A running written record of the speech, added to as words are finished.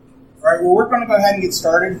All right, well, we're going to go ahead and get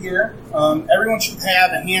started here. Everyone should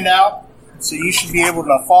have a handout, so you should be able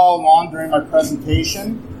to follow along during my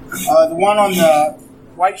presentation. The one on the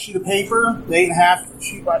white sheet of paper, the 8.5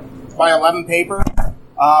 sheet by 11 paper,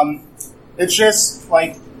 it's just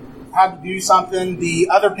like how to do something. The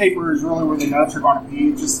other paper is really where the notes are going to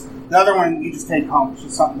be. Just the other one you just take home. It's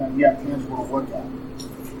just something that you have tangible to look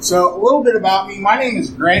at. So a little bit about me. My name is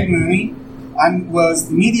Greg Mooney. I was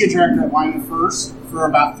the media director at Lyman First for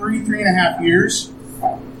about 3.5 years.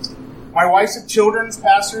 My wife's a children's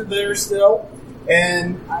pastor there still,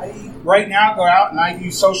 and I right now go out and I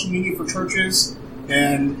do social media for churches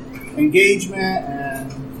and engagement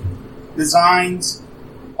and designs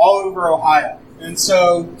all over Ohio. And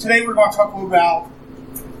so today we're going to talk a little about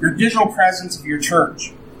your digital presence of your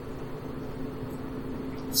church.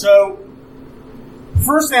 So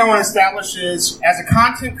first thing I want to establish is, as a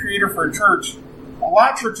content creator for a church, a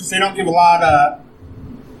lot of churches, they don't give a lot of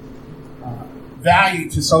value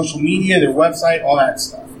to social media, their website, all that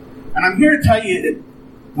stuff. And I'm here to tell you that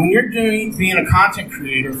when you're being a content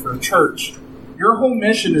creator for a church, your whole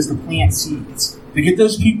mission is to plant seeds, to get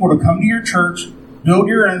those people to come to your church, build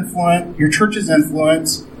your influence, your church's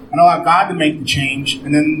influence, and allow God to make the change.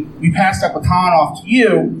 And then we pass that baton off to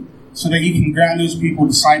you so that you can ground those people,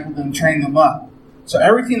 disciple them, train them up. So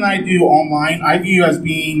everything that I do online, I view as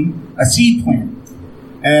being a seed plant.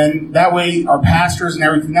 And that way, our pastors and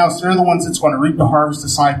everything else, they're the ones that's going to reap the harvest,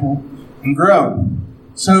 disciple, and grow.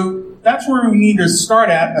 So that's where we need to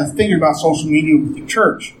start at thinking about social media with the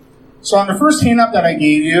church. So on the first handout that I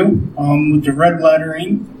gave you, with the red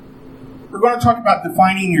lettering, we're going to talk about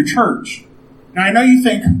defining your church. Now, I know you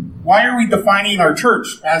think, why are we defining our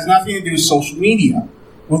church? It has nothing to do with social media.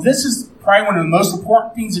 Well, this is probably one of the most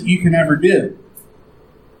important things that you can ever do.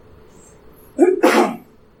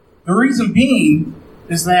 The reason being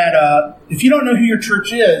is that if you don't know who your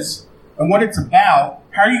church is and what it's about,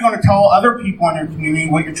 how are you going to tell other people in your community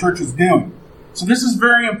what your church is doing? So this is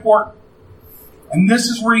very important. And this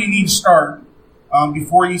is where you need to start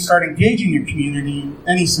before you start engaging your community in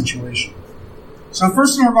any situation. So the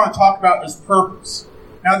first thing we're going to talk about is purpose.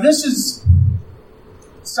 Now this is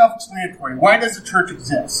self-explanatory. Why does a church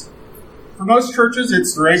exist? For most churches,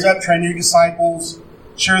 it's to raise up, train new disciples,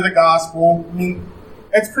 share the gospel. I mean,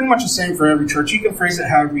 it's pretty much the same for every church. You can phrase it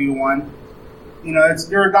however you want. You know,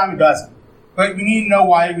 they're a dime a dozen. But we need to know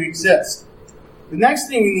why we exist. The next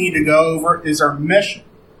thing we need to go over is our mission.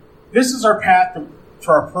 This is our path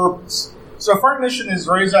to our purpose. So if our mission is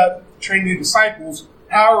raise up, train new disciples,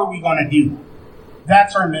 how are we going to do that?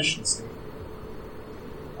 That's our mission statement.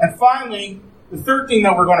 And finally, the third thing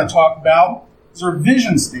that we're going to talk about is our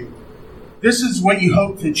vision statement. This is what you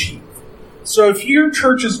hope to achieve. So if your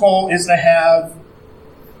church's goal is to have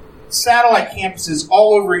satellite campuses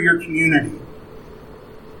all over your community,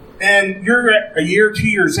 and you're a year, 2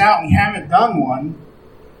 years out and you haven't done one,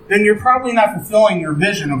 then you're probably not fulfilling your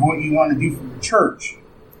vision of what you want to do for your church.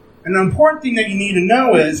 And the important thing that you need to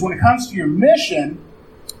know is, when it comes to your mission,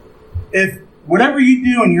 if whatever you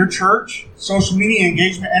do in your church, social media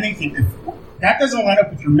engagement, anything, if that doesn't line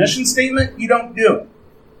up with your mission statement, you don't do it.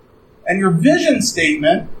 And your vision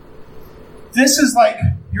statement, this is like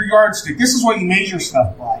your yardstick. This is what you measure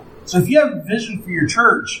stuff by. So if you have a vision for your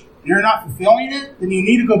church and you're not fulfilling it, then you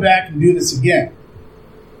need to go back and do this again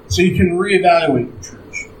so you can reevaluate your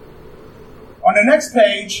church. On the next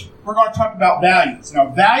page, we're going to talk about values. Now,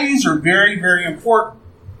 values are very, very important.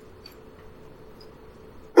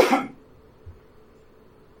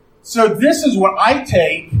 So this is what I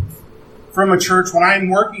take from a church when I'm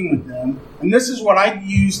working with them, and this is what I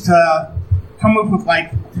use to come up with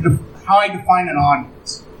how I define an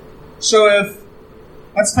audience. So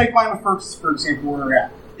let's take Lyman First, for example, where we're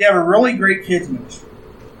at. They have a really great kids ministry.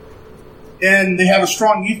 And they have a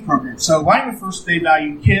strong youth program. So Lyman First, they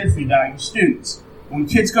value kids, they value students. When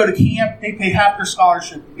kids go to camp, they pay half their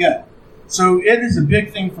scholarship to go. So it is a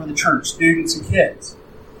big thing for the church, students and kids.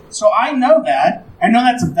 So I know that. I know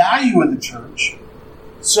that's a value of the church.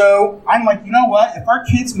 So I'm like, you know what? If our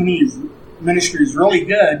kids' ministry is really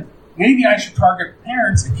good, maybe I should target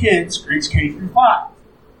parents and kids, grades K through 5.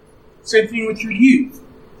 Same thing with your youth.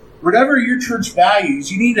 Whatever your church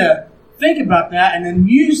values, you need to think about that and then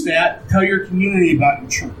use that to tell your community about your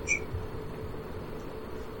church.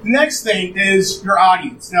 The next thing is your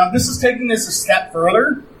audience. Now, this is taking this a step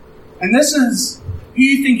further, and this is who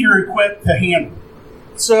you think you're equipped to handle.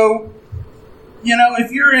 So, you know,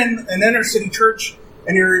 if you're in an inner city church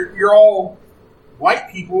and you're all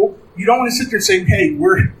white people, you don't want to sit there and say, hey,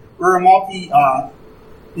 we're a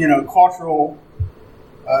cultural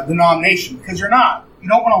denomination, because you're not. You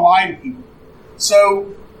don't want to lie to people.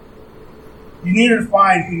 So You need to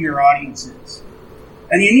define who your audience is.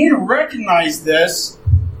 And you need to recognize this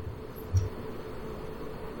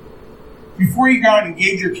before you go out and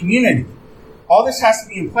engage your community. All this has to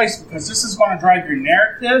be in place because this is going to drive your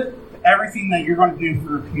narrative to everything that you're going to do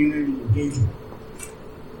for your community engagement.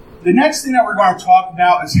 The next thing that we're going to talk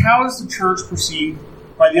about is how is the church perceived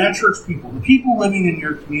by the unchurched people, the people living in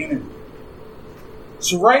your community.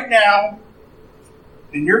 So right now,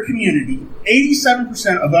 in your community,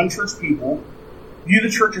 87% of unchurched people view the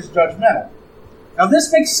church as judgmental. Now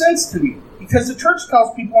this makes sense to me because the church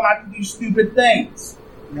tells people not to do stupid things.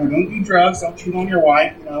 Don't do drugs, don't cheat on your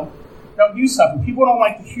wife, don't do something. People don't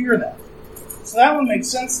like to hear that. So that one makes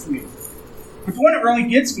sense to me. But the one that really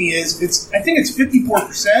gets me is, I think it's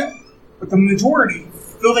 54%, but the majority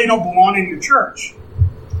feel they don't belong in your church.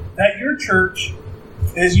 That your church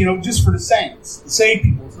is, just for the saints. The saved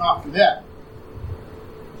people, it's not for them.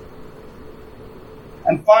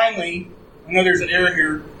 And finally, I know there's an error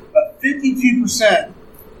here, but 52% of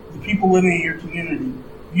the people living in your community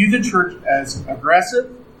view the church as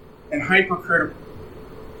aggressive and hypercritical.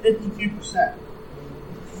 52%.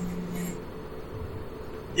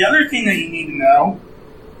 The other thing that you need to know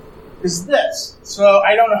is this. So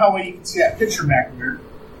I don't know how well you can see that picture back here,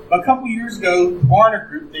 but a couple years ago, the Barna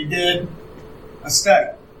Group, they did a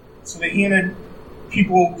study. So they handed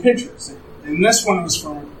people pictures. And this one was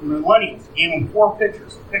from millennials. They gave them 4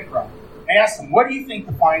 pictures to pick from. I asked them, what do you think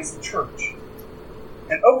defines the church?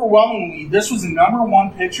 And overwhelmingly, this was the number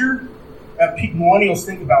one picture that millennials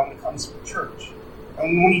think about when it comes to the church.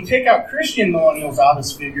 And when you take out Christian millennials out of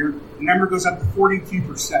this figure, the number goes up to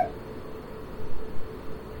 42%.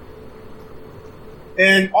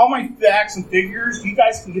 And all my facts and figures, you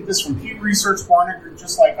guys can get this from Pew Research, Barna Group,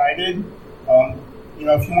 just like I did.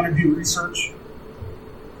 If you want to do research.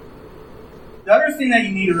 The other thing that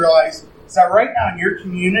you need to realize is that right now in your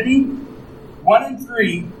community, 1 in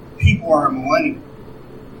 3 people are a millennial.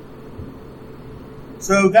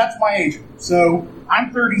 So that's my age group. So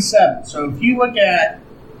I'm 37. So if you look at,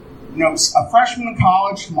 a freshman in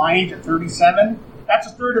college, my age at 37, that's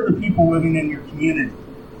a third of the people living in your community.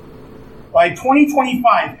 By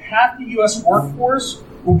 2025, half the U.S. workforce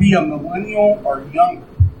will be a millennial or younger.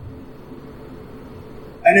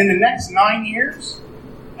 And in the next 9 years,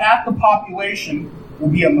 half the population will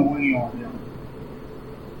be a millennial or younger.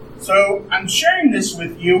 So I'm sharing this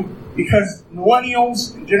with you because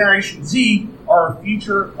millennials and Generation Z are a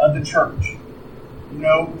future of the church.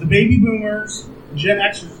 The baby boomers, the Gen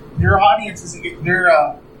Xers, their audience isn't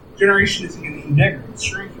their generation isn't getting bigger; it's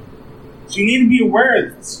shrinking. So you need to be aware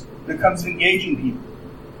of this when it comes to engaging people.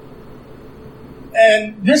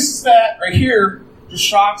 And this stat right here just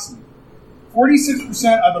shocks me.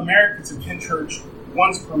 46% of Americans attend church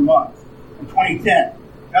once per month in 2010.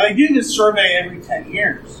 Now they do this survey every 10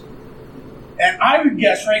 years. And I would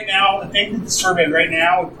guess right now, if they did the survey right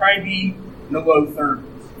now, it would probably be in the low 30s.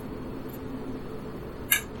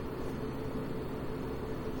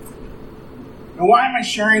 Now why am I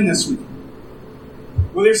sharing this with you?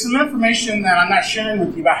 Well, there's some information that I'm not sharing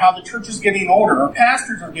with you about how the church is getting older. Our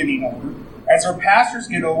pastors are getting older. As our pastors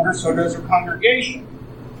get older, so does our congregation.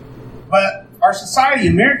 But our society,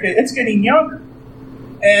 America, it's getting younger.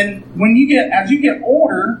 And as you get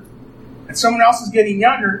older, and someone else is getting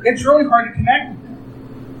younger, it's really hard to connect with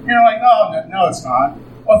them. You're like, oh, no, it's not.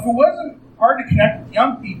 Well, if it wasn't hard to connect with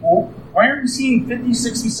young people, why aren't you seeing 50,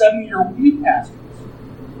 60, 70-year-old youth pastors?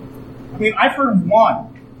 I mean, I've heard of one.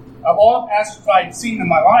 Of all the pastors I've seen in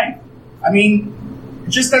my life, it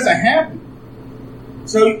just doesn't happen.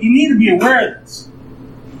 So you need to be aware of this.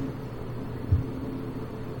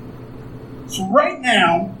 So right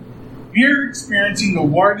now, we're experiencing the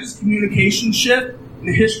largest communication shift in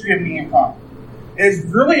the history of mankind. It has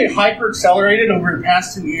really hyper-accelerated over the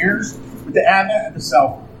past 10 years with the advent of the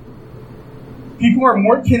cell phone. People are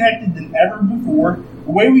more connected than ever before.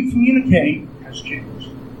 The way we communicate has changed.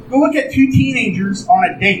 Go look at 2 teenagers on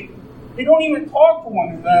a date. They don't even talk to one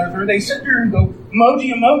another. They sit there and go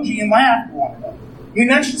emoji, emoji, and laugh at one another.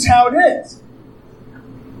 That's just how it is.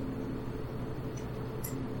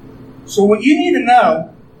 So what you need to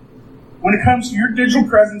know when it comes to your digital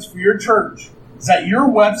presence for your church is that your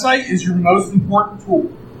website is your most important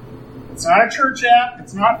tool. It's not a church app.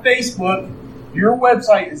 It's not Facebook. Your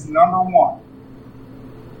website is number one.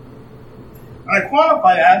 And I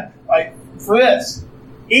quantify that for this.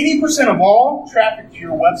 80% of all traffic to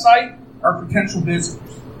your website are potential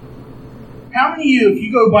visitors. How many of you, if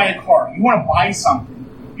you go buy a car, you want to buy something,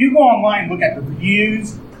 you go online and look at the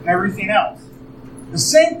reviews and everything else. The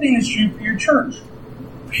same thing is true for your church.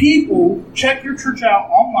 People check your church out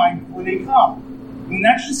online before they come.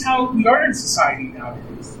 That's just how we are in society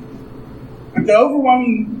nowadays. But the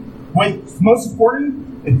overwhelming what's most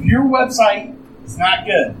important, if your website is not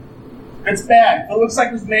good, if it's bad, if it looks like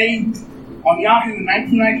it was made on Yahoo in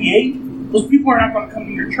 1998, those people are not going to come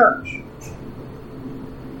to your church.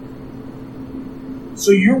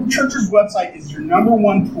 So your church's website is your number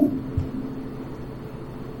one tool.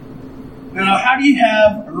 Now, how do you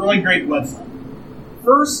have a really great website?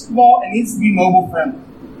 First of all, it needs to be mobile friendly.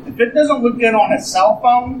 If it doesn't look good on a cell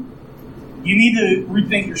phone, you need to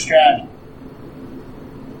rethink your strategy.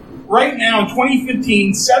 Right now, in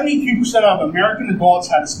 2015, 72% of American adults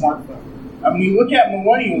have a smartphone. And when you look at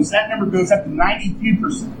millennials, that number goes up to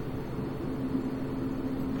 92%.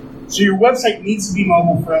 So your website needs to be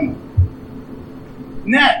mobile friendly.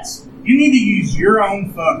 Next, you need to use your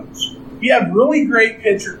own photos. We have really great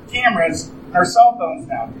picture cameras on our cell phones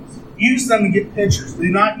nowadays. Use them to get pictures. Do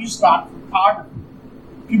not use stock photography.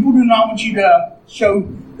 People do not want you to show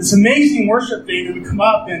this amazing worship thing that would come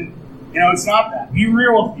up and, it's not that. Be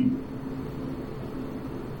real with people.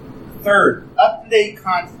 Third, up-to-date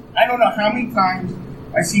content. I don't know how many times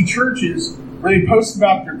I see churches where they post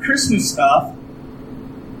about their Christmas stuff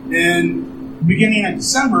in the beginning of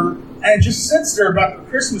December, and it just sits there about the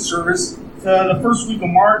Christmas service to the first week of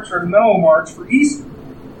March or the middle of March for Easter.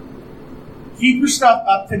 Keep your stuff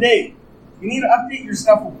up to date. You need to update your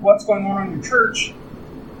stuff with what's going on in your church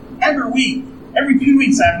every week. Every 2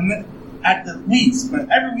 weeks at the least, but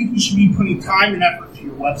every week you should be putting time and effort to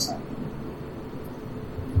your website.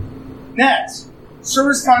 Next,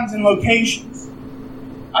 service times and locations.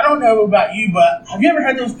 I don't know about you, but have you ever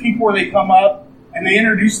had those people where they come up and they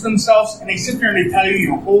introduce themselves and they sit there and they tell you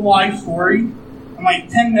your whole life story in like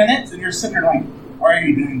 10 minutes and you're sitting there like, why are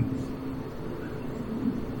you doing this?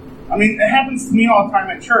 I mean, it happens to me all the time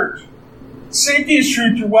at church. Same thing is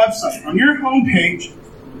true to your website. On your homepage,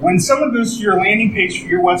 when someone goes to your landing page for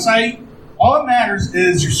your website, all that matters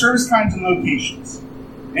is your service times and locations.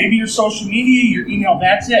 Maybe your social media, your email,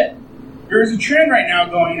 that's it. There is a trend right now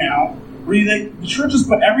going out where the churches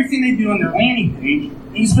put everything they do on their landing page,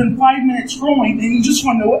 and you spend 5 minutes scrolling, and you just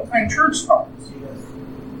want to know what time church starts.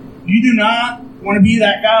 You do not want to be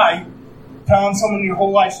that guy telling someone your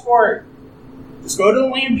whole life story. Just go to the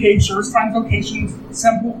landing page, service times, locations,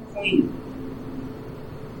 simple, clean.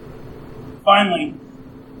 Finally,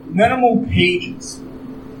 minimal pages.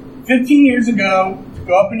 15 years ago, to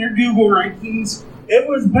go up in your Google rankings, it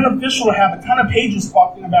was beneficial to have a ton of pages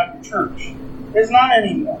talking about your church. It's not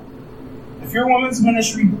anymore. If your women's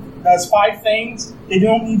ministry does 5 things, they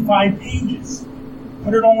don't need 5 pages.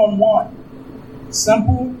 Put it all in one.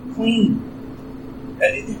 Simple, clean.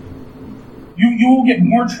 You will get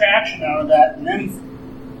more traction out of that than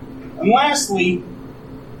anything. And lastly,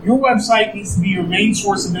 your website needs to be your main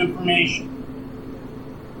source of information.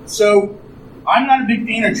 So, I'm not a big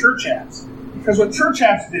fan of church apps. Because what church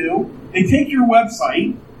apps do, they take your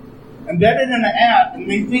website, embed it in an app, and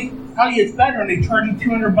they think how you get better, and they charge you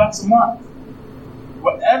 $200 a month.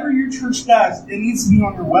 Whatever your church does, it needs to be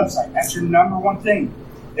on your website. That's your number one thing.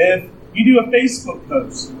 If you do a Facebook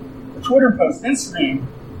post, a Twitter post, Instagram,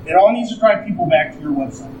 it all needs to drive people back to your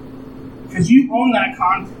website. Because you own that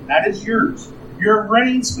content. That is yours. You're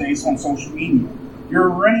renting space on social media. You're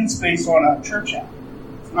renting space on a church app.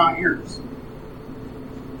 It's not yours.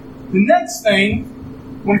 The next thing,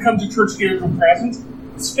 when it comes to church digital presence,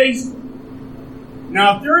 is Facebook.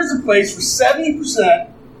 Now, if there is a place where 70%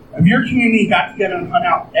 of your community got together and hung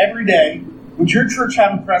out every day, would your church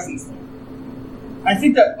have a presence there? I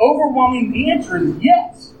think the overwhelming answer is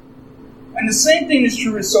yes. And the same thing is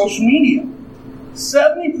true with social media.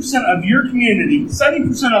 70% of your community,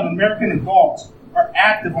 70% of American adults are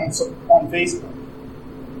active on Facebook.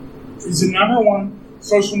 It's the number one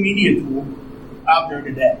social media tool out there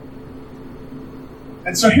today.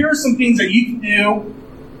 And so here are some things that you can do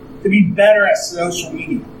to be better at social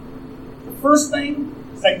media. The first thing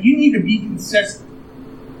is that you need to be consistent.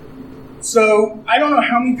 So I don't know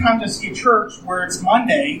how many times I see a church where it's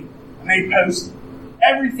Monday and they post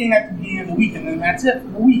everything at the beginning of the week and then that's it for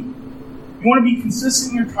the week. You want to be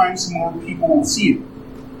consistent in your time so more people will see you.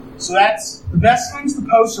 So that's the best times to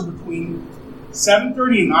post are between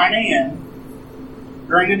 7:30 and 9 a.m.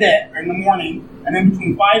 during the day, or in the morning, and then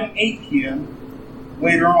between 5 and 8 p.m.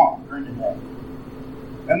 later on during the day.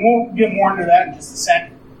 And we'll get more into that in just a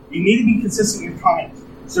second. You need to be consistent in your times.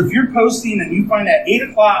 So if you're posting and you find that 8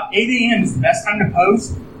 a.m. is the best time to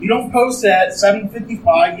post, you don't post at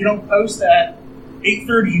 7:55, you don't post at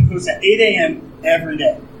 8:30, you post at 8 a.m. every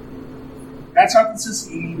day. That's how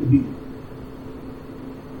consistent you need to be.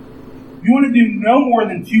 You want to do no more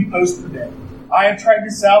than 2 posts per day. I have tried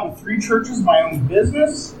this out with 3 churches, my own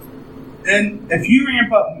business. And if you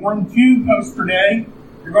ramp up more than 2 posts per day,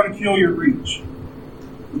 you're going to kill your reach.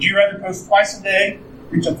 Would you rather post twice a day,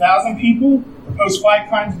 reach 1,000 people, or post 5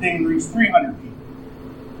 times a day and reach 300 people?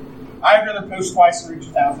 I'd rather post twice and reach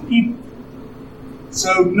 1,000 people.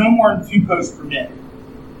 So no more than 2 posts per day.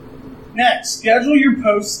 Next, schedule your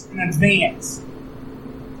posts in advance.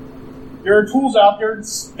 There are tools out there.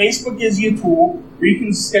 Facebook gives you a tool where you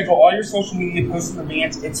can schedule all your social media posts in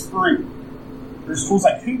advance. It's free. There's tools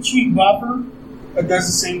like Hootsuite, Buffer that does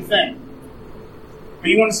the same thing. But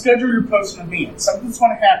you want to schedule your posts in advance. Something's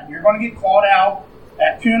going to happen. You're going to get called out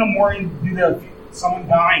at 2 in the morning due to someone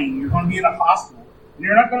dying. You're going to be in a hospital. And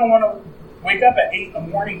you're not going to want to wake up at 8 in the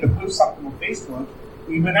morning to post something on Facebook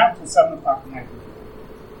when you've been out until 7 o'clock at night.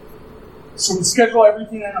 So we schedule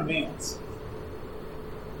everything in advance.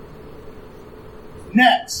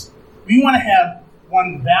 Next, we want to have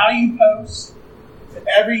one value post to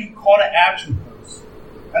every call to action post.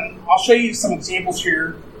 And I'll show you some examples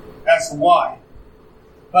here as to why.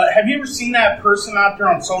 But have you ever seen that person out there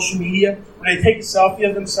on social media where they take a selfie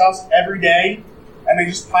of themselves every day and they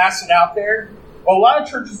just blast it out there? Well, a lot of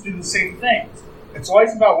churches do the same things. It's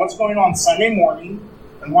always about what's going on Sunday morning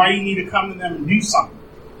and why you need to come to them and do something.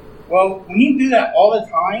 Well, when you do that all the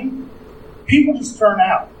time, people just turn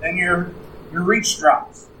out and your reach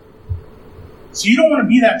drops. So you don't want to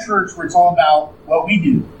be that church where it's all about what we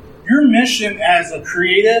do. Your mission as a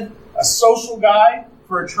creative, a social guy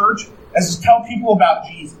for a church is to tell people about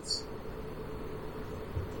Jesus.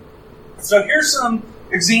 So here's some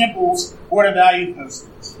examples of what a value post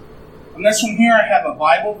is. On this one here, I have a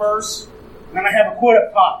Bible verse, and then I have a quote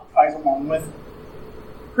at top that ties along with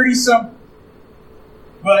it. Pretty simple.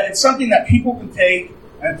 But it's something that people can take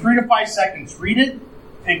and in 3 to 5 seconds read it,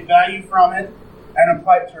 take value from it, and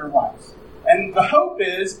apply it to their lives. And the hope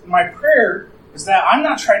is, my prayer is that I'm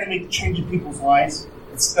not trying to make the change in people's lives.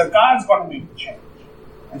 It's that God's going to make the change.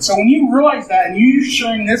 And so when you realize that and you're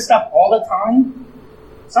sharing this stuff all the time,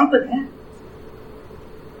 something happens.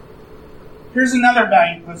 Here's another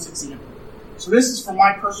value post example. So this is from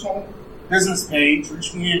my personal business page,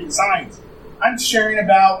 Rich Media Designs. I'm sharing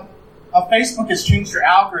about how Facebook has changed their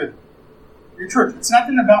algorithm. Your church. It's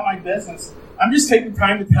nothing about my business. I'm just taking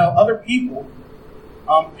time to tell other people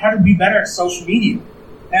how to be better at social media.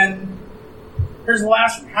 And here's the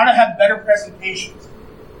last one. How to have better presentations.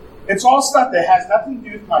 It's all stuff that has nothing to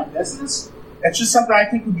do with my business. It's just something I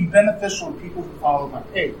think would be beneficial to people who follow my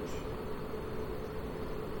page.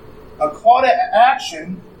 A call to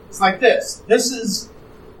action is like this. This is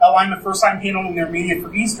Alignment first time handling their media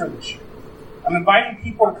for Easter this year. I'm inviting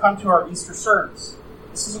people to come to our Easter service.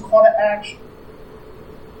 This is a call to action.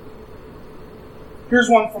 Here's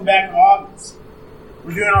one from back in August.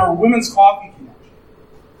 We're doing our Women's Coffee Connection.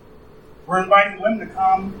 We're inviting women to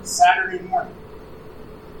come Saturday morning.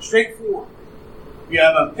 Straightforward. We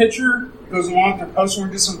have a picture that goes along with their post, and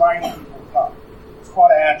we're just inviting people to come. It's a call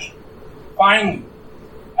to action. Finally,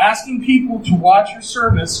 asking people to watch your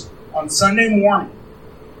service on Sunday morning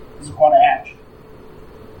is a call to action.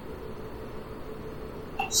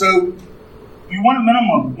 So you want a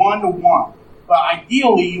minimum of 1 to 1, but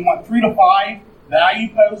ideally you want 3 to 5 value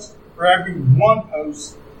posts for every 1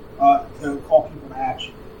 post to call people to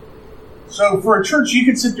action. So for a church, you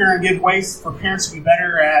could sit there and give ways for parents to be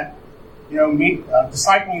better at,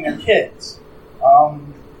 discipling their kids.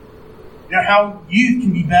 How youth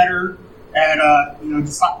can be better at,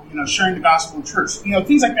 sharing the gospel in church.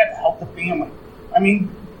 Things like that to help the family. I mean,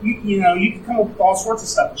 you can come up with all sorts of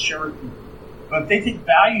stuff to share with people. But if they take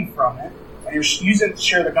value from it, and you're using it to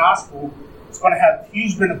share the gospel, it's going to have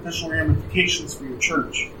huge beneficial ramifications for your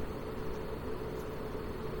church.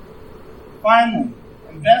 Finally,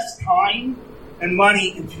 invest time and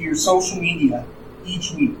money into your social media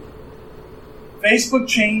each week. Facebook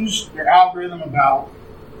changed their algorithm about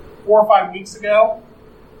 4 or 5 weeks ago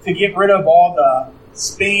to get rid of all the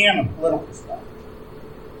spam and political stuff.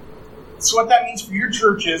 So what that means for your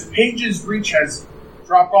church is pages reach has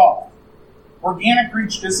dropped off. Organic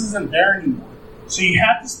reach, this isn't there anymore. So you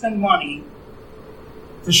have to spend money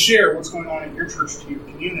to share what's going on in your church to your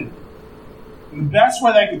community. And the best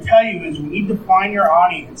way that I can tell you is when you define your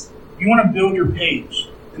audience, you want to build your page.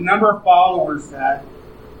 The number of followers that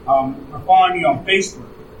are following you on Facebook.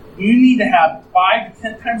 You need to have 5 to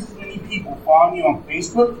 10 times as many people following you on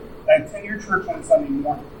Facebook that attend your church on Sunday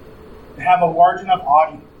morning to have a large enough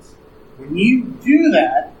audience. When you do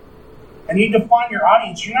that, and you define your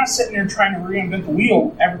audience, you're not sitting there trying to reinvent the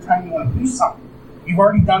wheel every time you want to do something. You've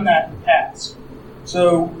already done that in the past.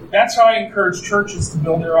 So that's how I encourage churches to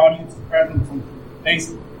build their audience and presence on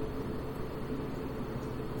Facebook.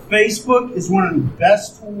 Facebook is one of the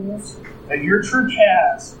best tools that your church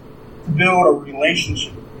has to build a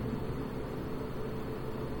relationship.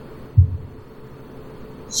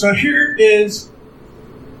 So here is,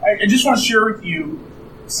 I just want to share with you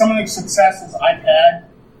some of the successes I've had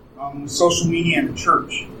with social media in the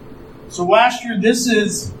church. So last year, this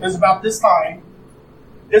is about this time.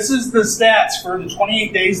 This is the stats for the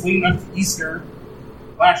 28 days leading up to Easter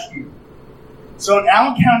last year. So in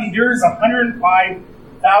Allen County, there is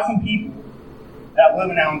 105,000 people that live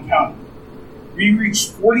in Allen County. We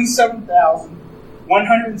reached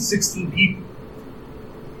 47,116 people.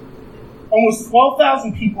 Almost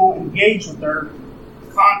 12,000 people engaged with their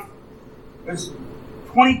content. There's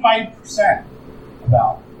 25%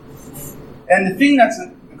 about. And the thing that's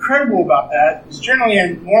incredible about that is generally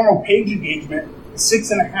a normal page engagement is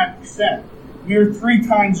 6.5%. We are 3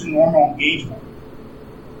 times the normal engagement.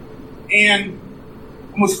 And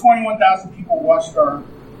almost 21,000 people watched our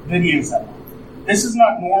videos that month. This is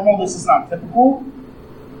not normal, this is not typical,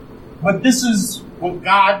 but this is what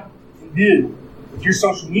God can do with your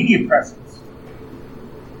social media presence.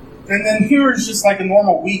 And then here is just like a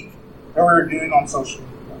normal week that we're doing on social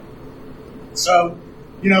media. So,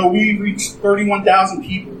 we reached 31,000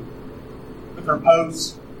 people with our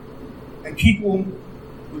posts, and people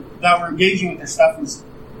that were engaging with their stuff was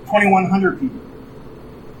 2,100 people.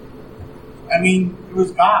 I mean, it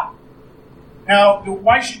was God. Now,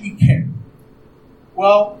 why should we care?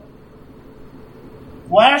 Well,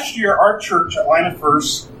 last year our church at Line of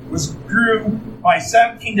First grew by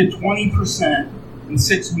 17 to 20% in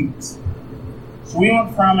 6 weeks. So we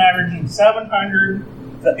went from averaging 700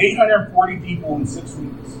 to 840 people in 6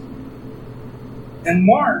 weeks. In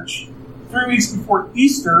March, 3 weeks before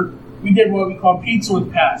Easter, we did what we call Pizza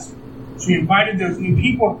with Pastor. So we invited those new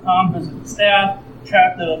people to come visit the staff,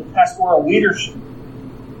 chat the pastoral leadership.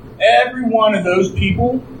 Every one of those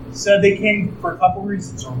people said they came for a couple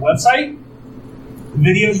reasons: our website, the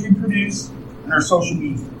videos we produce, and our social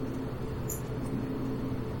media.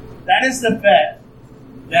 That is the effect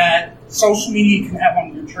that social media can have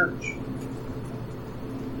on your church.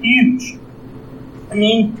 Huge. I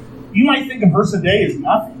mean, you might think a verse a day is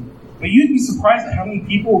nothing, but you'd be surprised at how many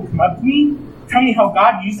people will come up to me, tell me how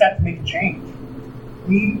God used that to make a change. I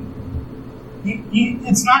mean,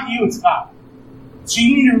 it's not you, it's God. So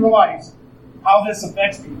you need to realize how this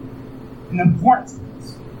affects people and the importance of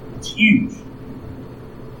this. It's huge.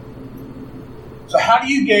 So how do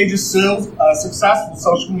you gauge a successful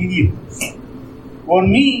social media post? Well, to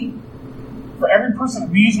me, for every person who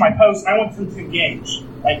views my post, I want them to engage,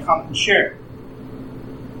 like, comment, and share.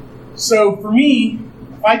 So for me,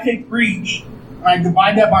 if I take reach and I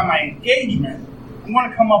divide that by my engagement, I'm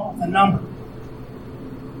going to come up with a number.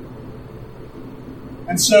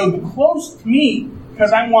 And so the close to me,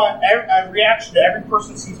 because I want a reaction to every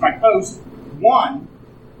person who sees my post, 1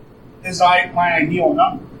 is my ideal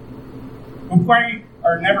number. We probably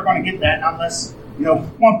are never going to get that unless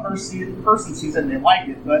one person sees it and they like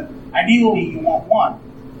it. But ideally, you want 1.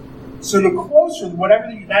 So the closer,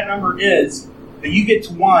 whatever that number is, that you get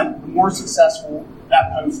to 1, the more successful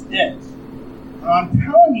that post is. And I'm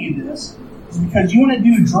telling you this is because you want to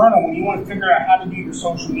do a journal when you want to figure out how to do your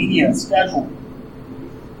social media schedule.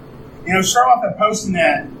 Start off at posting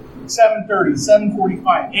at 7:30,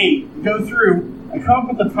 7:45, 8, and go through and come up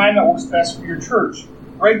with the time that works best for your church.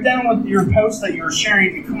 Write down what your posts that you're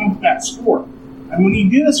sharing and come up with that score. And when you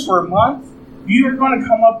do this for a month, you are going to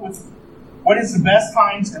come up with what is the best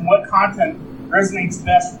times and what content resonates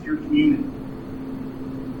best with your community.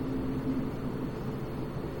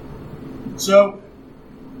 So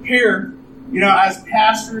here, as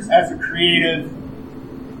pastors, as a creative,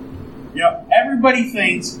 everybody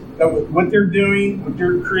thinks that what they're doing, what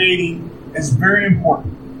they're creating is very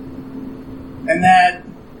important. And that,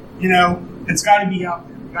 it's got to be out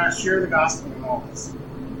there. You've got to share the gospel and all this.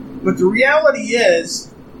 But the reality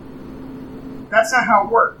is, that's not how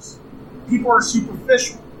it works. People are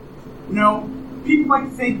superficial. People like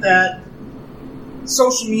to think that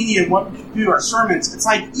social media and what we can do, our sermons, it's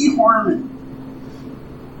like eHarmony.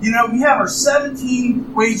 We have our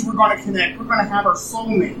 17 ways we're going to connect. We're going to have our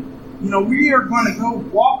soulmate. We are going to go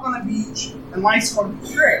walk on a beach and life's going to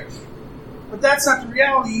be great. But that's not the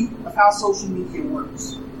reality of how social media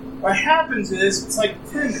works. What happens is, it's like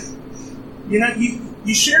Tinder.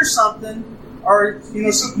 You share something, or you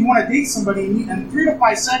want to date somebody, and in 3 to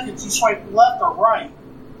 5 seconds you swipe left or right,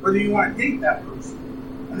 whether you want to date that person.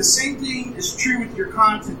 And the same thing is true with your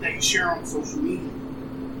content that you share on social media.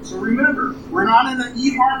 So remember, we're not in an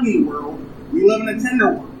eHarmony world, we live in a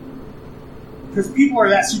Tinder world. Because people are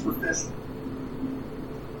that superficial.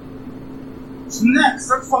 So next,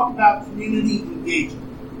 let's talk about community engagement.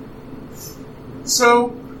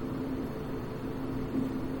 So,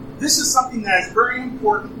 this is something that is very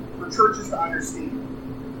important for churches to understand.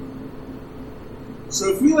 So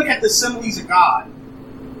if we look at the Assemblies of God,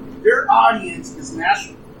 their audience is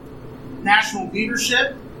national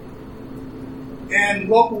leadership and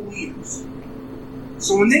local leaders.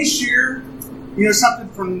 So when they share, something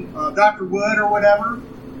from Dr. Wood or whatever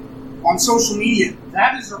on social media,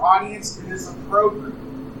 that is their audience. It is a program.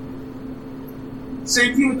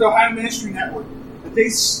 Same thing with the Ohio Ministry Network. If they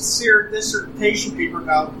share a dissertation paper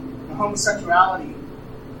about the homosexuality,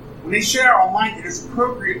 when they share it online, it is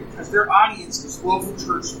appropriate because their audience is local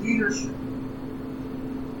church leadership.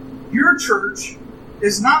 Your church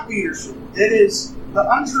is not leadership. It is the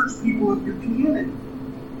unchurched people of your community.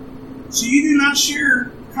 So you do not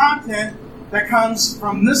share content that comes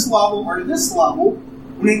from this level or this level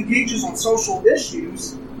when it engages on social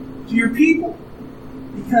issues to your people.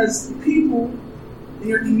 Because the people in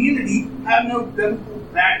your community have no biblical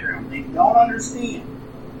background. They don't understand.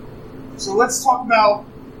 So let's talk about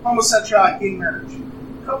homosexuality, gay marriage.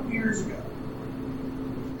 A couple years ago,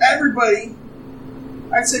 everybody,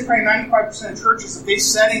 I'd say probably 95% of churches, if they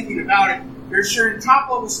said anything about it, they're sharing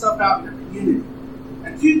top-level stuff out in their community.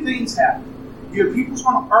 And two things happen. Either people's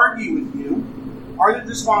going to argue with you, or they're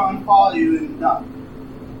just going to unfollow you and done.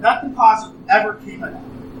 Nothing positive ever came of that.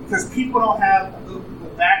 Because people don't have a biblical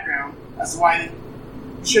background. That's why you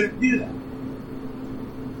shouldn't do that.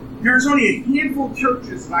 There's only a handful of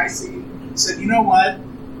churches that I see said, you know what?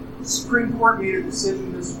 The Supreme Court made a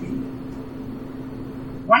decision this week.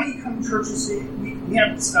 Why don't you come to church and see we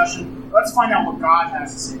have a discussion? Let's find out what God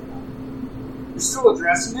has to say about it. You're still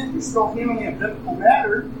addressing it. You're still handling a biblical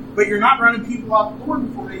matter, but you're not running people out the door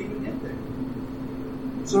before they even get there.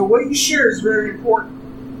 So what you share is very important.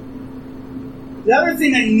 The other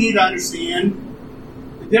thing that you need to understand,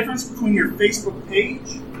 the difference between your Facebook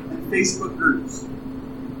page and Facebook groups.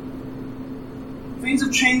 Things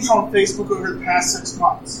have changed on Facebook over the past 6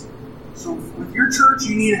 months. So with your church,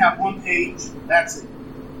 you need to have one page. That's it.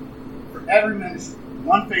 For every ministry,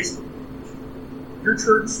 one Facebook page. Your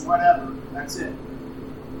church, whatever, that's it.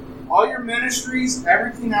 All your ministries,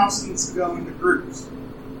 everything else needs to go into groups.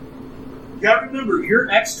 You got to remember, your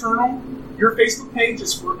Facebook page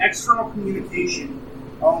is for external communication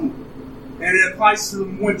only. And it applies to the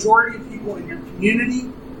majority of people in your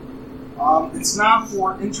community. It's not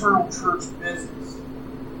for internal church business.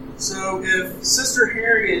 So if Sister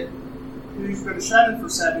Harriet, who's been shedding for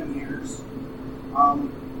 7 years,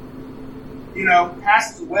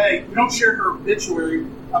 passes away, you don't share her obituary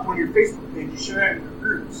up on your Facebook page. You share it in your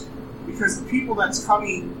groups. Because the people that's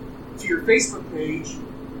coming to your Facebook page,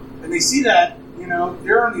 and they see that,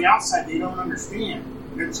 they're on the outside, they don't understand.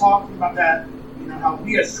 They're talking about that, how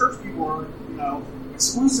we as church people are,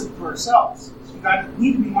 exclusive to ourselves. So you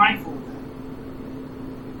need to be mindful of that.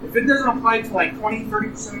 If it doesn't apply to like 20,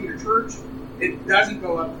 30% of your church, it doesn't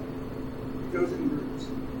go up. It goes in groups.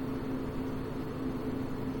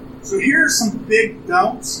 So here are some big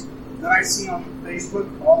don'ts that I see on Facebook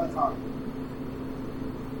all the time.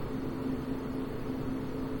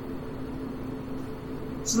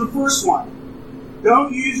 So the first one,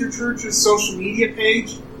 don't use your church's social media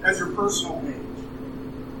page as your personal page.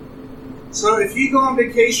 So if you go on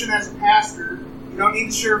vacation as a pastor, you don't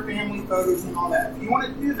need to share family photos and all that. If you want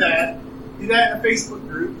to do that in a Facebook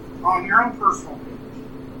group on your own personal page.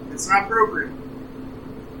 It's not appropriate.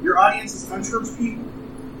 Your audience is unchurched people.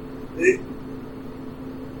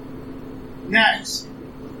 Next,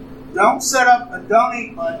 don't set up a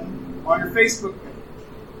donate button on your Facebook page.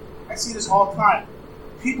 I see this all the time.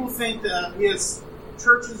 People think that we as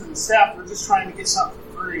churches and staff are just trying to get something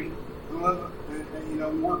for free and live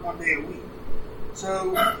and work one day a week.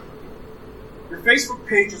 So your Facebook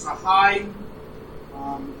page is a high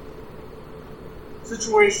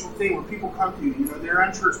situational thing where people come to you. They're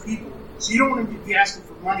unchurched people. So you don't want to be asking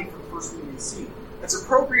for money for the first thing they see. It's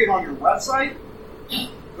appropriate on your website,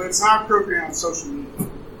 but it's not appropriate on social media.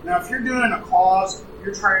 Now, if you're doing a cause,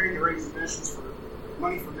 you're trying to raise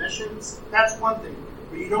money for missions, that's one thing.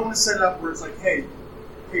 But you don't want to set it up where it's like, hey,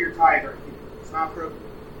 pay your tithe right here. It's not appropriate.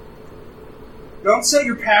 Don't set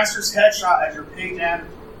your pastor's headshot as your paid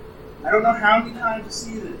advertising. I don't know how many times you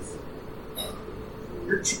see this.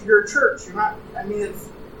 You're a church. You're not. I mean, if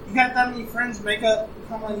you got that many friends,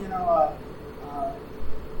 become a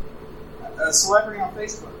celebrity on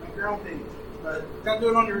Facebook. Make your own page, but don't do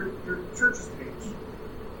it on your church's page.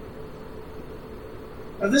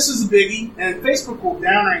 Now, this is a biggie, and Facebook will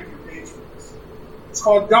downrank your page for this. It's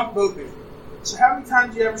called dump vote bait. So, how many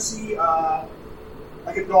times do you ever see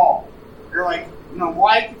like a doll? You're like,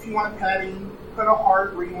 like if you want to pet him, put a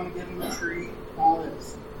heart where you want to give him a treat, all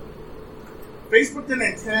this. Facebook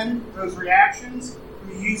didn't intend those reactions to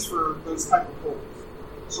be used for those type of polls.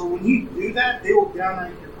 So when you do that, they will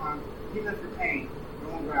downrank your content, even if you're paying.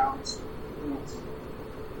 on grounds.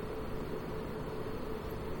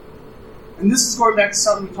 And this is going back to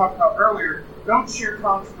something we talked about earlier. Don't share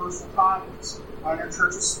controversial topics on your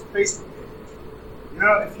church's Facebook page. You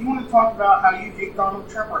know, if you want to talk about how you hate Donald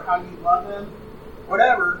Trump or how you love him,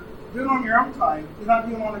 whatever, do it on your own time. Do not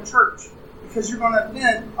do it on a church, because you're going to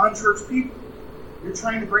offend unchurched people. You're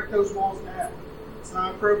trying to break those walls down. It's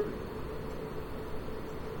not appropriate.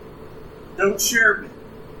 Don't share it.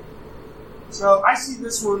 So I see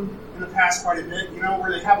this one in the past quite a bit, you know,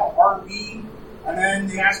 where they have a RV and then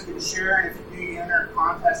they ask you to share, and if you do, you enter a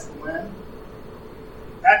contest to win.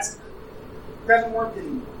 That doesn't work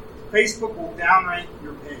anymore. Facebook will downrank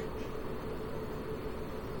your page.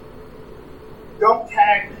 Don't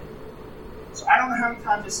tag me. So I don't know how many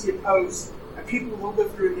times I see a post and people will go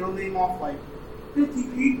through and they'll name off like 50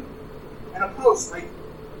 people in a post. Like,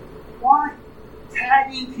 why?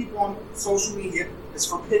 Tagging people on social media is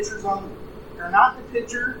for pictures only. If you're not the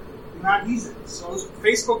picture, do not use it. So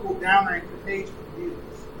Facebook will downrank your page if you do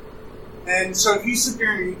this. And so if you sit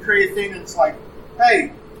there and you create a thing that's like,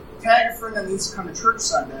 hey, tag a friend that needs to come to church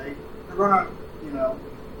Sunday, they're going to, you know,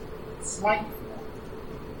 smite you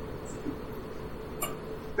for that.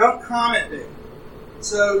 Don't comment big.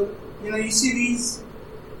 So, you know, you see these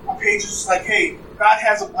on pages like, hey, God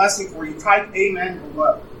has a blessing for you. Type amen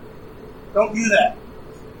below. Don't do that.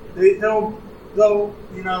 They'll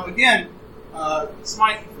you know, again,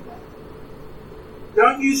 smite you for that.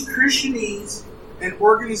 Don't use Christianese and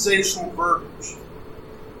organizational verbiage.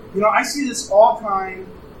 You know, I see this all the time,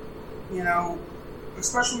 you know,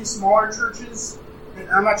 especially smaller churches, and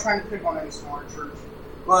I'm not trying to pick on any smaller church,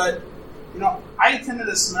 but, you know, I attended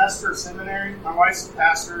a semester of seminary. My wife's a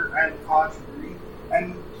pastor. I had a college degree.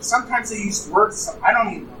 And sometimes they use words I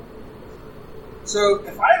don't even know. So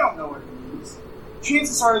if I don't know what it means,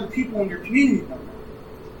 chances are the people in your community don't know.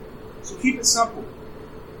 So keep it simple.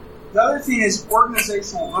 The other thing is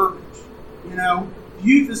organizational verbiage. You know,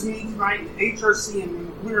 youth is meeting tonight in the HRC in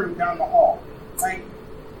the blue room down the hall. Like,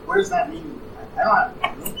 what does that mean? I don't have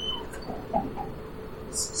a clue.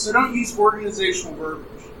 So don't use organizational verbiage.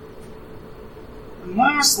 And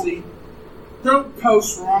lastly, don't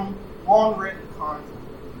post long written content.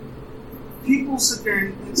 People sit there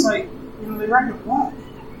and it's like, you know, they write a book.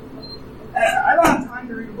 I don't have time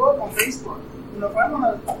to read a book on Facebook. You know, if I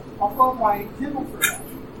want to, I'll pull up my Kindle for that.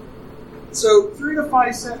 So 3 to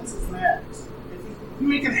 5 sentences max. If you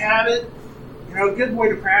make a habit, you know, a good way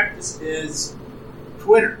to practice is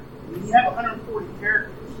Twitter. I mean, you have 140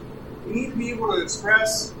 characters. You need to be able to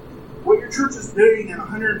express what your church is doing in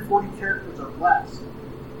 140 characters or less,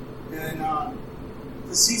 and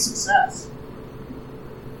to see success.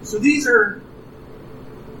 So these are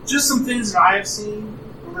just some things that I have seen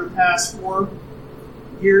over the past 4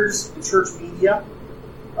 years in church media.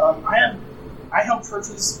 I help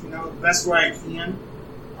churches, you know, the best way I can.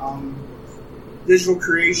 Digital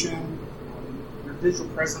creation, your digital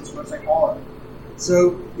presence, what I call it.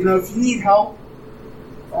 So, you know, if you need help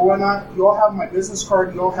or whatnot, you all have my business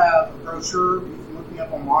card, you all have a brochure, you can look me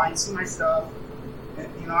up online, see my stuff. And,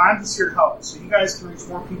 you know, I'm just here to help. So you guys can reach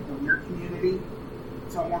more people in your community,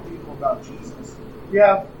 tell more people about Jesus. We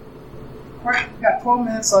got 12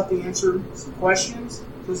 minutes left to answer some questions.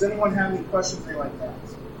 Does anyone have any questions they'd like to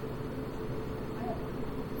ask?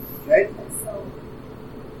 Okay. So,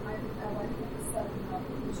 I like to set an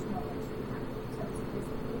application of like 2 types of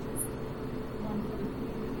Facebook pages. One for the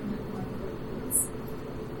community and then one for the groups,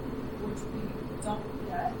 which we don't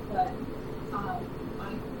get, but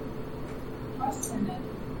I question it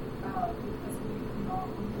because we, you know,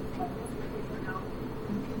 we have like this paper now,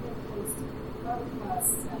 and people post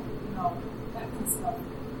requests and, you know, that kind of stuff.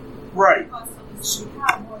 Right. Constantly, so we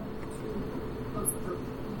have more than 2 posts per,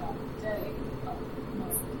 you know, day.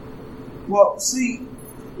 Well, see,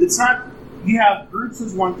 it's not, you have groups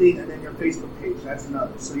is one thing, and then your Facebook page, that's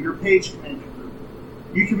another. So your page can make a group.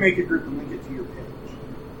 You can make a group and link it to your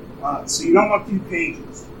page. So you don't want 2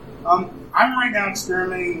 pages. I'm right now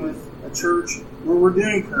experimenting with a church where we're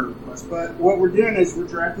doing prayer requests, but what we're doing is we're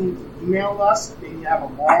directing to email us if you have a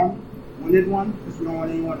long-winded one, because we don't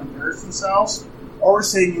want anyone to embarrass themselves. Or we're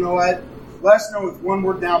saying, you know what, let us know with one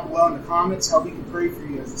word down below in the comments how we can pray for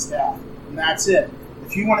you as a staff. And that's it.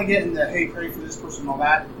 If you want to get into, hey, pray for this person and all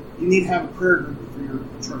that, you need to have a prayer group for your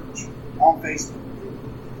church on Facebook.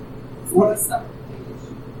 So it's separate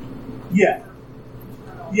page? Yeah.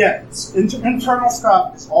 Yeah. It's internal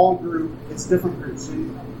stuff is all group. It's different groups. So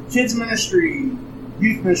kids ministry,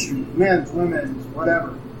 youth ministry, men's, women's,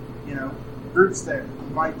 whatever. You know, groups there.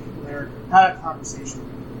 Invite people there. Have a conversation.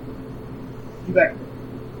 You back there.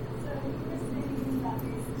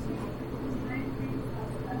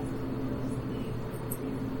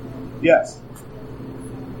 Yes.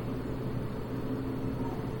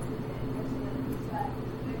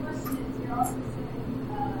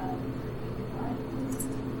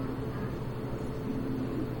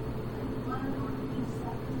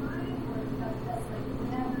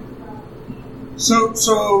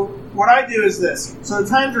 So what I do is this. So the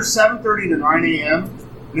times are 7:30 to 9 a.m.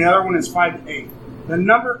 and the other one is 5 to 8. The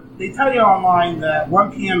number, they tell you online that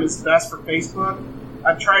 1 p.m. is best for Facebook.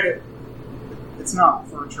 I've tried it. It's not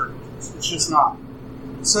for a church. It's just not.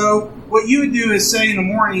 So what you would do is say in the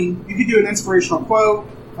morning, you could do an inspirational quote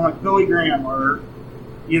from like Billy Graham or,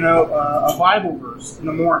 a Bible verse in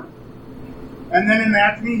the morning. And then in the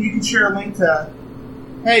afternoon, you can share a link to,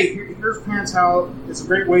 hey, here's Parents How it's a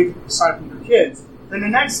great way to disciple your kids. Then the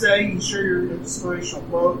next day, you share your inspirational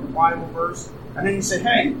quote, your Bible verse, and then you say,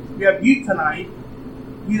 hey, we have youth tonight,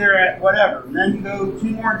 either at whatever. And then you go 2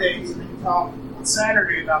 more days, and then you tell them on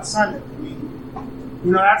Saturday about Sunday. I mean,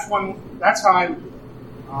 that's how I would do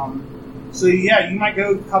it. So yeah, you might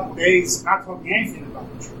go a couple days not talking anything about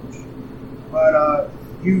the church. But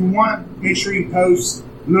you want to make sure you post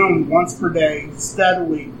minimum once per day,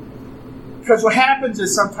 steadily. Because what happens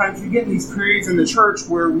is sometimes you get in these periods in the church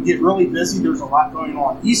where we get really busy, there's a lot going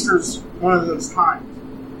on. Easter's one of those times.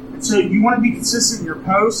 And so you want to be consistent in your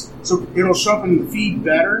posts so it'll show up in the feed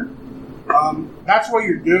better. That's why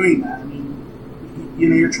you're doing that. I mean,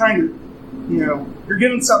 you're trying to, you're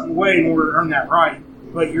giving something away in order to earn that right,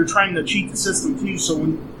 but you're trying to cheat the system too, so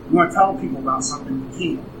when you want to tell people about something,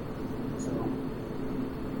 you can. So,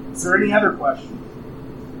 is there any other questions?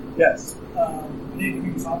 Yes. Nick,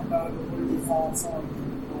 we talked about it, but what are your thoughts on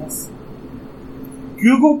Google Plus?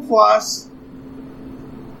 Google Plus,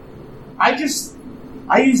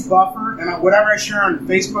 I use Buffer, and whatever I share on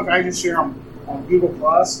Facebook, I just share on Google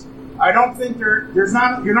Plus. I don't think you're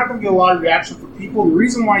not going to get a lot of reaction from people. The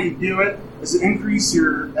reason why you do it is to increase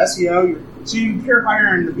your SEO, so you appear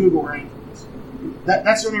higher in the Google rankings.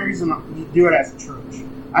 That's the only reason you do it as a church.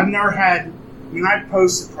 I've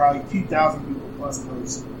posted probably 2,000 Google Plus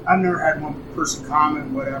posts. I've never had one person comment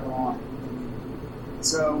whatever on it.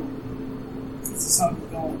 So, this is something you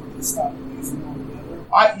don't stop using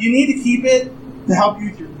altogether. You need to keep it to help you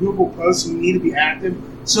with your Google posts, and you need to be active.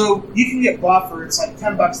 So you can get Buffer. It's like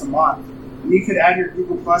 $10 a month, and you could add your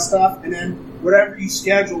Google Plus stuff, and then whatever you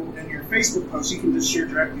schedule in your Facebook posts, you can just share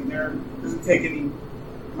directly there. It doesn't take any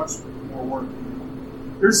much more work.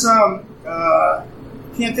 There's some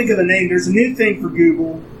can't think of the name. There's a new thing for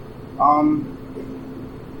Google.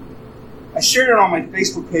 I shared it on my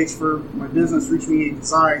Facebook page for my business, Reach Me 8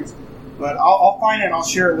 Designs, but I'll find it and I'll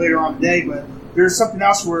share it later on today. But there's something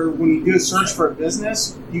else where when you do a search for a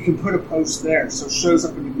business, you can put a post there, so it shows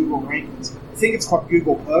up in the Google rankings. I think it's called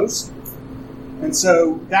Google Posts. And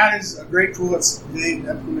so that is a great tool that's they've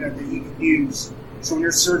implemented that you can use. So when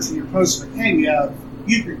you're searching your posts, like, hey, we have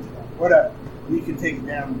youth group today, whatever, and you can take it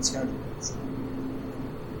down and schedule it. So.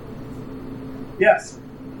 Yes?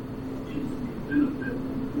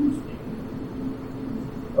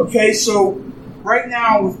 Okay, so right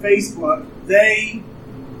now with Facebook, they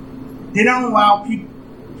don't allow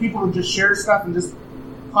people to just share stuff and just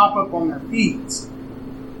pop up on their feeds.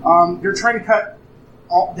 They're trying to cut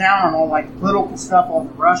down on all like political stuff, all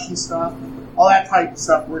the Russian stuff, all that type of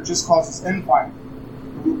stuff where it just causes infighting.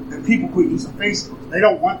 And people quit using Facebook. They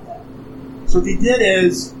don't want that. So what they did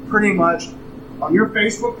is pretty much on your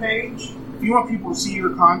Facebook page, if you want people to see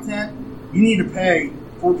your content, you need to pay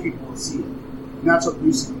for people to see it. And that's what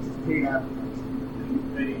boosting is, paid advertising.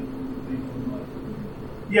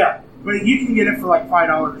 Yeah, but you can get it for like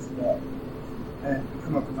 $5 a day and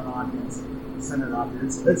come up with an audience and send it out there.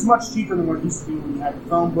 It's much cheaper than what it used to be when you had the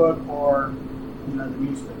phone book or the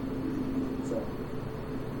newspaper. So,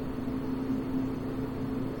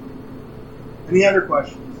 any other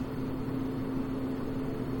questions?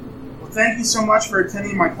 Well, thank you so much for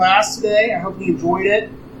attending my class today. I hope you enjoyed it.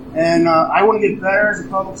 And I want to get better as a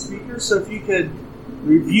public speaker, so if you could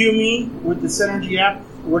review me with the Synergy app,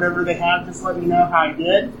 or whatever they have, just let me know how I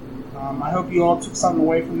did. I hope you all took something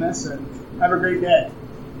away from this, and have a great day.